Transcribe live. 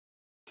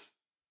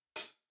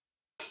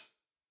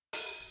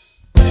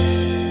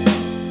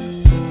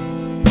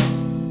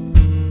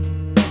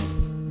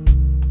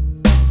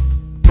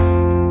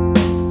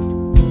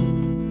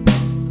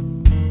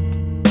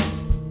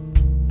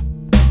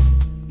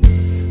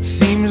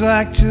Seems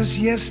like just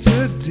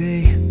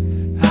yesterday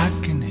I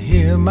can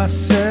hear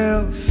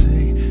myself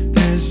say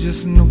there's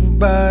just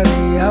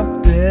nobody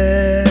out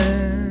there.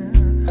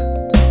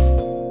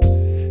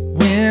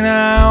 When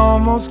I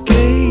almost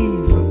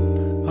gave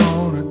up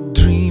on a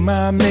dream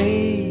I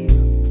made,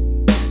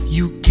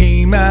 you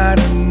came out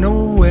of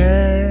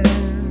nowhere.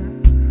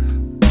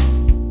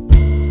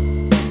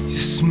 Your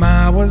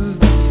smile was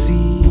the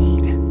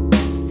seed,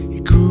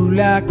 it grew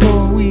like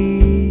a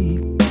weed,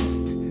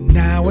 and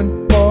now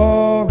and forever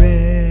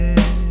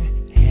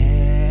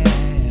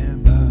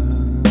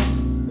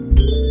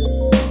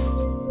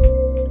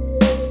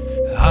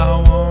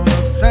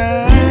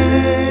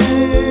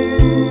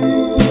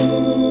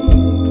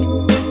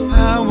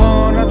I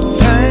wanna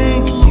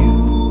thank you,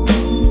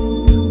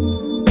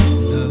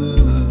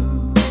 love.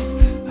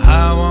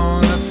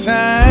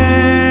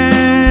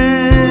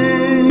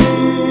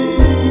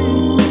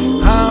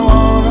 I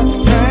wanna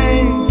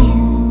thank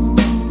you,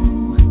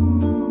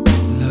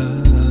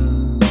 love.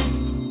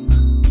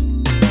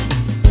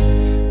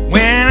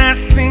 When I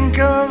think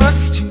of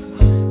us two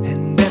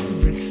and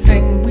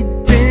everything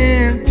we've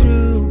been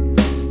through,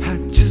 I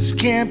just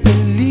can't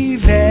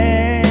believe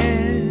it.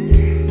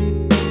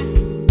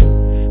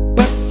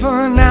 But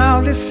for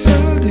now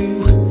this'll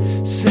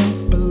do,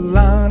 simple,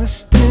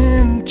 honest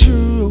and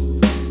true,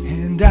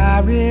 and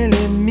I really